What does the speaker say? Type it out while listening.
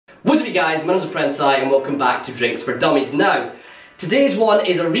you guys, my name's ThePrenti and welcome back to Drinks for Dummies. Now, today's one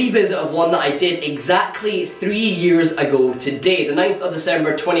is a revisit of one that I did exactly 3 years ago today. The 9th of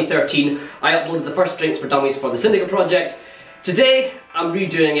December 2013, I uploaded the first Drinks for Dummies for the Syndicate project. Today, I'm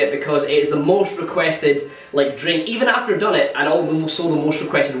redoing it because it is the most requested drink, even after I've done it, and also the most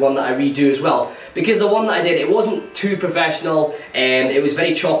requested one that I redo as well. Because the one that I did, it wasn't too professional, and it was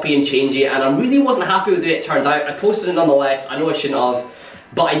very choppy and changey, and I really wasn't happy with the way it turned out. I posted it nonetheless. I know I shouldn't have,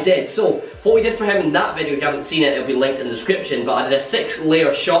 but I did. So, what we did for him in that video, if you haven't seen it, it'll be linked in the description, but I did a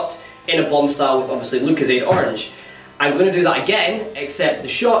 6-layer shot in a bomb style with obviously Lucozade Orange. I'm going to do that again, except the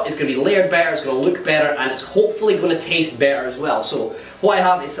shot is going to be layered better, it's going to look better, and it's hopefully going to taste better as well. So, what I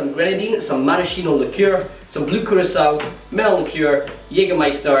have is some grenadine, some maraschino liqueur, some blue curacao, melon liqueur,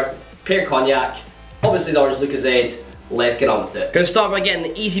 Jägermeister, pear cognac, obviously the orange Lucozade. Let's get on with it. Going to start by getting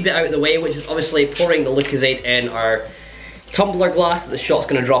the easy bit out of the way, which is obviously pouring the Lucozade in our tumbler glass that the shot's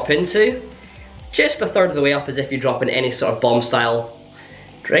going to drop into. Just a third of the way up, as if you're dropping any sort of bomb style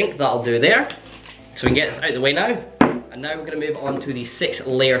drink. That'll do there. So we can get this out of the way now. And now we're going to move on to the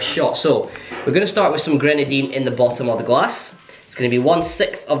 6-layer shot. So we're going to start with some grenadine in the bottom of the glass. It's going to be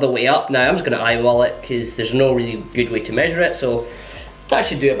 1/6 of the way up. Now I'm just going to eyeball it because there's no really good way to measure it. So that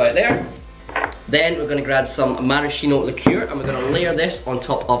should do about there. Then we're going to grab some maraschino liqueur and we're going to layer this on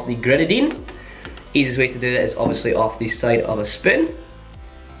top of the grenadine. Easiest way to do that is obviously off the side of a spoon.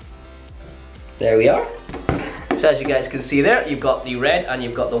 There we are. So as you guys can see there, you've got the red and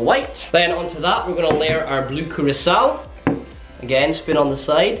you've got the white. Then onto that, we're going to layer our blue curacao. Again, spoon on the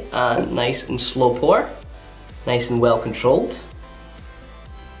side and nice and slow pour. Nice and well controlled.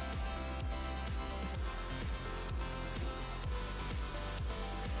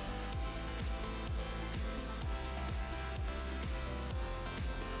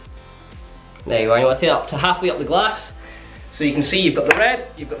 There you are, you want to take it up to halfway up the glass. So you can see you've got the red,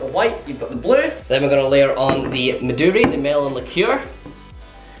 you've got the white, you've got the blue. Then we're going to layer on the Maduri, the melon liqueur.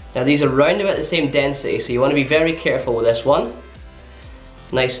 Now these are round about the same density, so you want to be very careful with this one.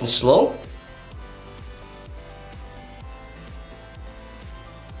 Nice and slow.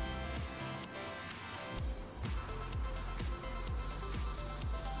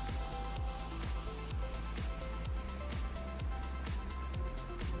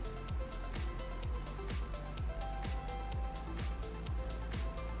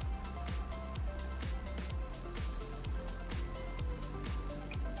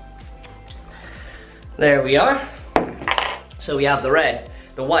 There we are. So we have the red,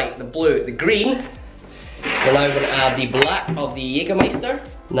 the white, the blue, the green. We're now going to add the black of the Jägermeister.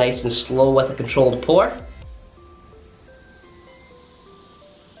 Nice and slow with a controlled pour.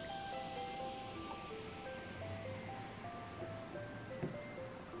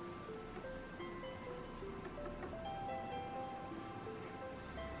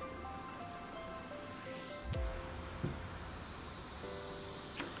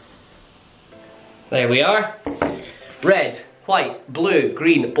 There we are. Red, white, blue,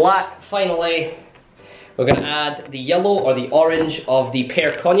 green, black. Finally, we're going to add the yellow or the orange of the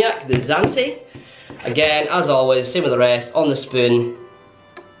pear cognac, the Zante. Again, as always, same with the rest, on the spoon.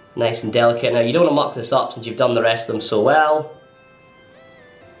 Nice and delicate. Now, you don't want to muck this up since you've done the rest of them so well.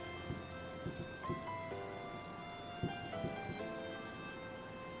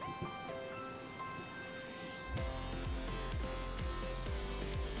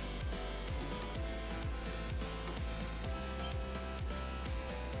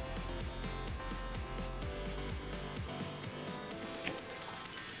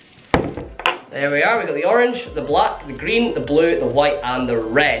 There we are, we've got the orange, the black, the green, the blue, the white and the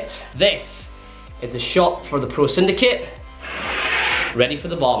red. This is the shot for the Pro Syndicate, ready for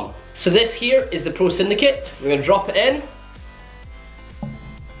the bomb. So this here is the Pro Syndicate. We're going to drop it in.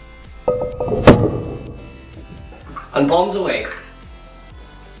 And bombs away.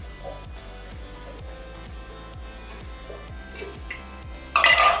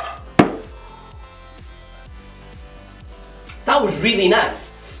 That was really nice.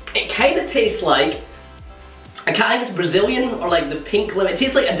 It kind of tastes like, I can't think it's Brazilian or like the pink lemon. It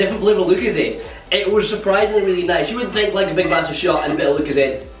tastes like a different flavour of Lucozade. It was surprisingly really nice. You would think like a big massive shot and a bit of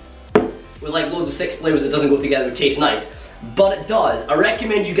Lucozade with like loads of 6 flavours that doesn't go together would taste nice. But it does. I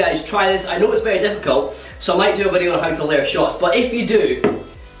recommend you guys try this. I know it's very difficult, so I might do a video on how to layer shots. But if you do,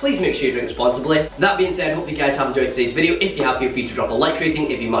 please make sure you drink responsibly. That being said, I hope you guys have enjoyed today's video. If you have, feel free to drop a like rating,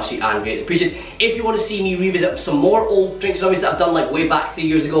 it'd be much and greatly appreciated. If you want to see me revisit some more old drinks and dummies that I've done like way back 3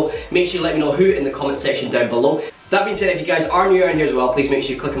 years ago, make sure you let me know who in the comment section down below. That being said, if you guys are new around here as well, please make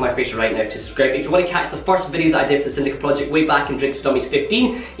sure you click on my face right now to subscribe. If you want to catch the first video that I did for the Syndicate project way back in Drinks for Dummies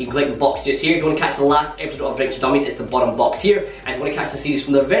 15, you can click the box just here. If you want to catch the last episode of Drinks for Dummies, it's the bottom box here. And if you want to catch the series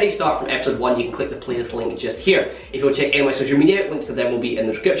from the very start, from episode 1, you can click the playlist link just here. If you want to check any of my social media, links to them will be in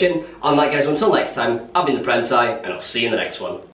the description. On that guys, until next time, I've been ThePrenti, and I'll see you in the next one.